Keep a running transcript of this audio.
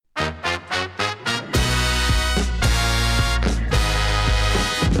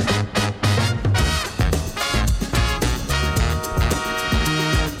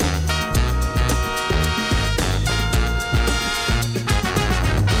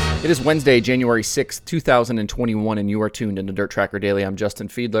It is Wednesday, January 6th, 2021, and you are tuned into Dirt Tracker Daily. I'm Justin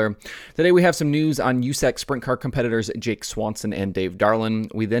Fiedler. Today we have some news on USAC Sprint Car competitors Jake Swanson and Dave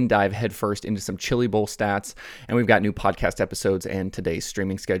Darland. We then dive headfirst into some Chili Bowl stats, and we've got new podcast episodes and today's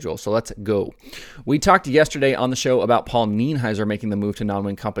streaming schedule. So let's go. We talked yesterday on the show about Paul Nienheiser making the move to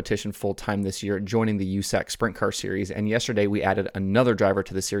non-wing competition full-time this year, joining the USAC Sprint Car Series, and yesterday we added another driver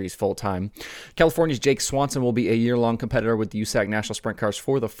to the series full-time. California's Jake Swanson will be a year-long competitor with the USAC National Sprint Cars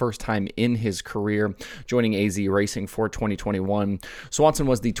for the first time in his career, joining AZ Racing for 2021. Swanson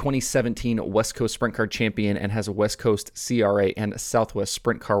was the 2017 West Coast Sprint Car champion and has a West Coast CRA and Southwest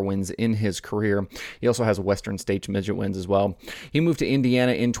Sprint Car wins in his career. He also has Western States Midget wins as well. He moved to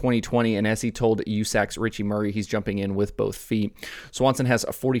Indiana in 2020, and as he told USAC's Richie Murray, he's jumping in with both feet. Swanson has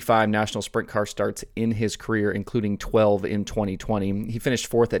 45 National Sprint Car starts in his career, including 12 in 2020. He finished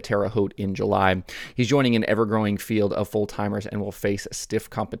fourth at Terre Haute in July. He's joining an ever-growing field of full-timers and will face stiff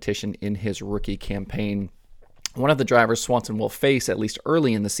competition in his rookie campaign. One of the drivers Swanson will face, at least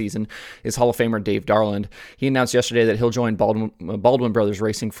early in the season, is Hall of Famer Dave Darland. He announced yesterday that he'll join Baldwin Brothers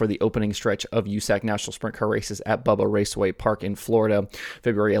Racing for the opening stretch of USAC National Sprint Car races at Bubba Raceway Park in Florida,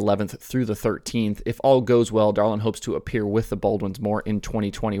 February 11th through the 13th. If all goes well, Darland hopes to appear with the Baldwins more in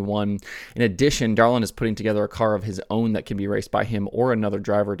 2021. In addition, Darland is putting together a car of his own that can be raced by him or another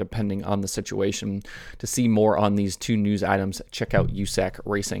driver, depending on the situation. To see more on these two news items, check out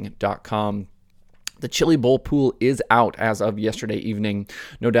usacracing.com. The Chili Bowl pool is out as of yesterday evening.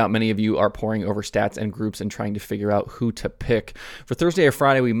 No doubt many of you are poring over stats and groups and trying to figure out who to pick. For Thursday or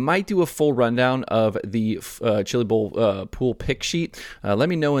Friday, we might do a full rundown of the Chili Bowl pool pick sheet. Let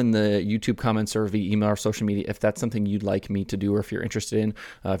me know in the YouTube comments or via email or social media if that's something you'd like me to do or if you're interested in.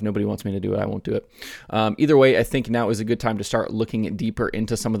 If nobody wants me to do it, I won't do it. Either way, I think now is a good time to start looking deeper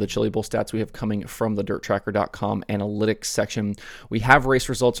into some of the Chili Bowl stats we have coming from the DirtTracker.com analytics section. We have race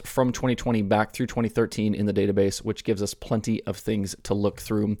results from 2020 back through 2013 in the database, which gives us plenty of things to look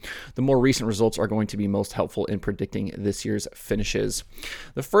through. The more recent results are going to be most helpful in predicting this year's finishes.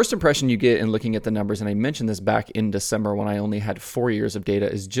 The first impression you get in looking at the numbers, and I mentioned this back in December when I only had 4 years of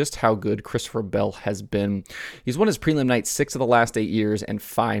data, is just how good Christopher Bell has been. He's won his prelim night 6 of the last 8 years and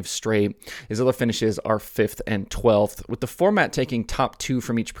 5 straight. His other finishes are 5th and 12th. With the format taking top 2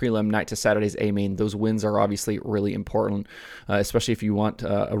 from each prelim night to Saturday's A-Main, those wins are obviously really important, especially if you want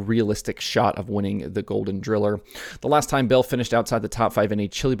a realistic shot of winning the Golden Driller. The last time Bell finished outside the top 5 in a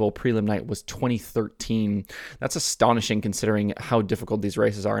Chili Bowl prelim night was 2013. That's astonishing considering how difficult these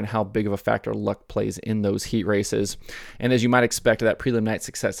races are and how big of a factor luck plays in those heat races. And as you might expect, that prelim night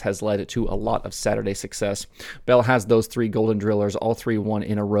success has led to a lot of Saturday success. Bell has those 3 Golden Drillers, all 3 won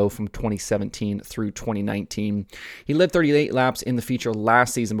in a row from 2017 through 2019. He led 38 laps in the feature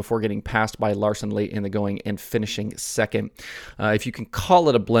last season before getting passed by Larson late in the going and finishing second. If you can call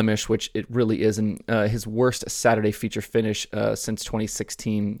it a blemish, which it really isn't, his worst Saturday feature finish since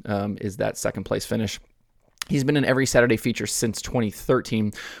 2016 is that second place finish. He's been in every Saturday feature since 2013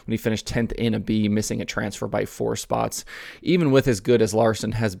 when he finished 10th in a B, missing a transfer by 4 spots. Even with as good as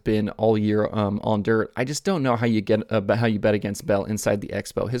Larson has been all year on dirt, I just don't know how you bet against Bell inside the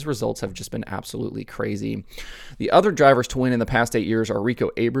Expo. His results have just been absolutely crazy. The other drivers to win in the past 8 years are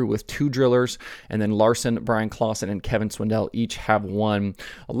Rico Abreu with 2 drillers, and then Larson, Brian Clausen, and Kevin Swindell each have 1.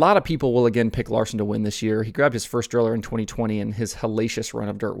 A lot of people will again pick Larson to win this year. He grabbed his first driller in 2020, and his hellacious run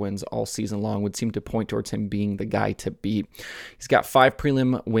of dirt wins all season long would seem to point towards him being the guy to beat. He's got 5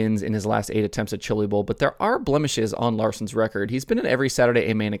 prelim wins in his last 8 attempts at Chili Bowl, but there are blemishes on Larson's record. He's been in every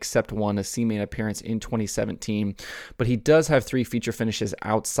Saturday A-Main except one, a C-Main appearance in 2017, but he does have 3 feature finishes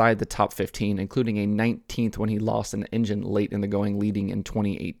outside the top 15, including a 19th when he lost an engine late in the going, leading in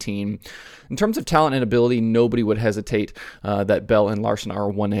 2018. In terms of talent and ability, nobody would hesitate that Bell and Larson are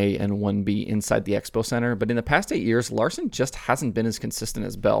 1A and 1B inside the Expo Center, but in the past 8 years, Larson just hasn't been as consistent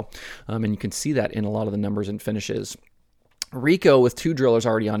as Bell, and you can see that in a lot of the numbers and finishes. Rico, with 2 drillers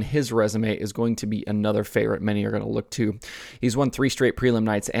already on his resume, is going to be another favorite many are going to look to. He's won 3 straight prelim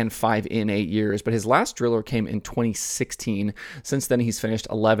nights and 5 in 8 years, but his last driller came in 2016. Since then, he's finished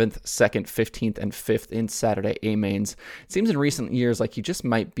 11th, 2nd, 15th, and 5th in Saturday A-Mains. It seems in recent years like he just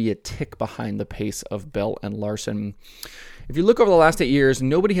might be a tick behind the pace of Bell and Larson. If you look over the last 8 years,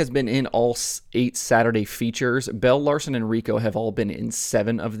 nobody has been in all 8 Saturday features. Bell, Larson, and Rico have all been in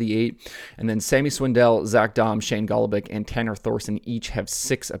 7 of the 8. And then Sammy Swindell, Zach Dahm, Shane Golobic, and Tanner Thorson each have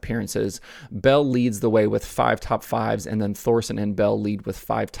 6 appearances. Bell leads the way with 5 top 5s, and then Thorson and Bell lead with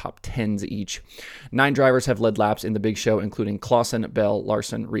 5 top 10s each. 9 drivers have led laps in the big show, including Clausen, Bell,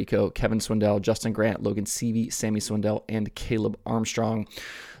 Larson, Rico, Kevin Swindell, Justin Grant, Logan Seavey, Sammy Swindell, and Caleb Armstrong.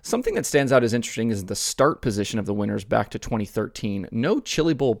 Something that stands out as interesting is the start position of the winners back to 2013. No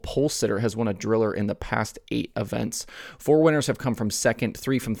Chili Bowl pole sitter has won a driller in the past 8 events. 4 winners have come from second,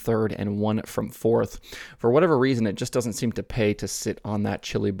 3 from third, and 1 from fourth. For whatever reason, it just doesn't seem to pay to sit on that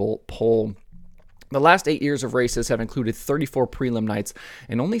Chili Bowl pole. The last 8 years of races have included 34 prelim nights,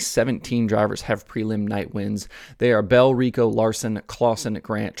 and only 17 drivers have prelim night wins. They are Bell, Rico, Larson, Clausen,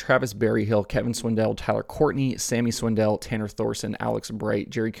 Grant, Travis Berryhill, Kevin Swindell, Tyler Courtney, Sammy Swindell, Tanner Thorson, Alex Bright,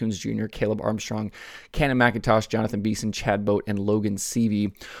 Jerry Coons Jr., Caleb Armstrong, Cannon McIntosh, Jonathan Beeson, Chad Boat, and Logan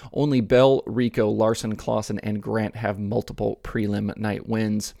Seavey. Only Bell, Rico, Larson, Clausen, and Grant have multiple prelim night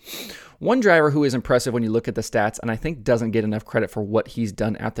wins. One driver who is impressive when you look at the stats, and I think doesn't get enough credit for what he's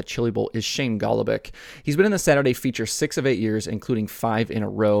done at the Chili Bowl, is Shane Golobic. He's been in the Saturday feature 6 of 8 years, including 5 in a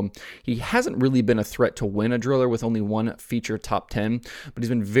row. He hasn't really been a threat to win a driller with only 1 feature top 10, but he's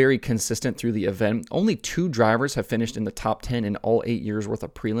been very consistent through the event. Only 2 drivers have finished in the top 10 in all 8 years worth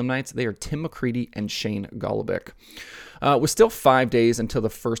of prelim nights. They are Tim McCready and Shane Golobic. With still 5 days until the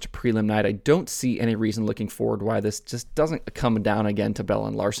first prelim night, I don't see any reason looking forward why this just doesn't come down again to Bell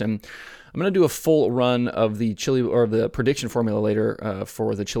and Larson. I'm going to do a full run of the the prediction formula later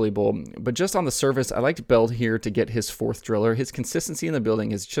for the Chili Bowl, but just on the surface, I liked Bell here to get his 4th driller. His consistency in the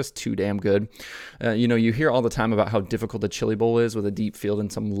building is just too damn good. You hear all the time about how difficult the Chili Bowl is with a deep field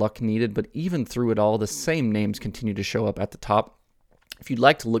and some luck needed, but even through it all, the same names continue to show up at the top. If you'd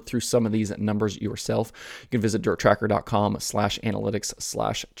like to look through some of these numbers yourself, you can visit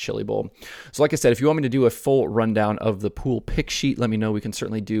dirttracker.com/analytics/Chili Bowl. So like I said, if you want me to do a full rundown of the pool pick sheet, let me know. We can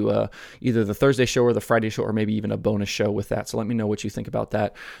certainly do either the Thursday show or the Friday show, or maybe even a bonus show with that. So let me know what you think about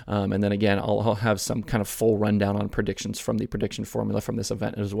that. And then again, I'll have some kind of full rundown on predictions from the prediction formula from this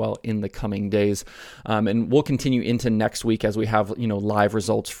event as well in the coming days. And we'll continue into next week as we have live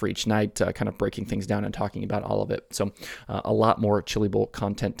results for each night, kind of breaking things down and talking about all of it. So a lot more Chili Bowl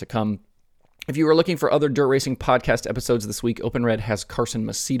content to come. If you are looking for other dirt racing podcast episodes this week, Open Red has Carson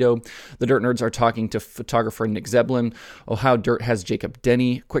Macedo. The Dirt Nerds are talking to photographer Nick Zeblin. Ohio Dirt has Jacob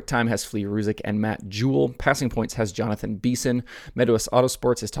Denny. QuickTime has Flea Ruzick and Matt Jewell. Passing Points has Jonathan Beeson. Meadows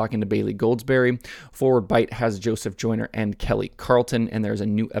Autosports is talking to Bailey Goldsberry. Forward Bite has Joseph Joyner and Kelly Carlton. And there's a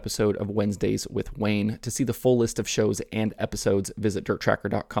new episode of Wednesdays with Wayne. To see the full list of shows and episodes, visit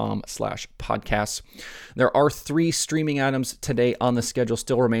dirttracker.com/podcasts. There are 3 streaming items today on the schedule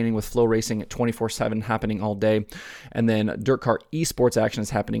still remaining, with Flow Racing 24/7 happening all day. And then Dirt Car Esports action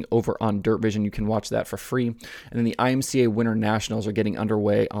is happening over on Dirt Vision. You can watch that for free. And then the IMCA Winter Nationals are getting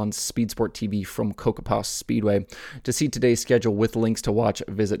underway on Speed Sport TV from Cocopas Speedway. To see today's schedule with links to watch,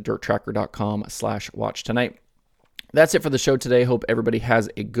 visit dirttracker.com/watch tonight. That's it for the show today. Hope everybody has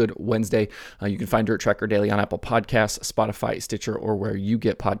a good Wednesday. You can find Dirt Tracker Daily on Apple Podcasts, Spotify, Stitcher, or where you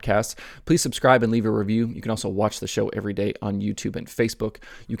get podcasts. Please subscribe and leave a review. You can also watch the show every day on YouTube and Facebook.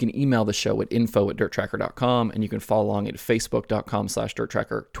 You can email the show at info@dirttracker.com, and you can follow along at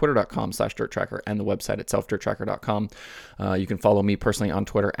facebook.com/dirttracker, twitter.com/dirttracker, and the website itself, dirttracker.com. You can follow me personally on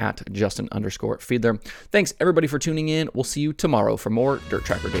Twitter at Justin_Fiedler. Thanks everybody for tuning in. We'll see you tomorrow for more Dirt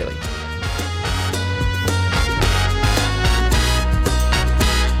Tracker Daily.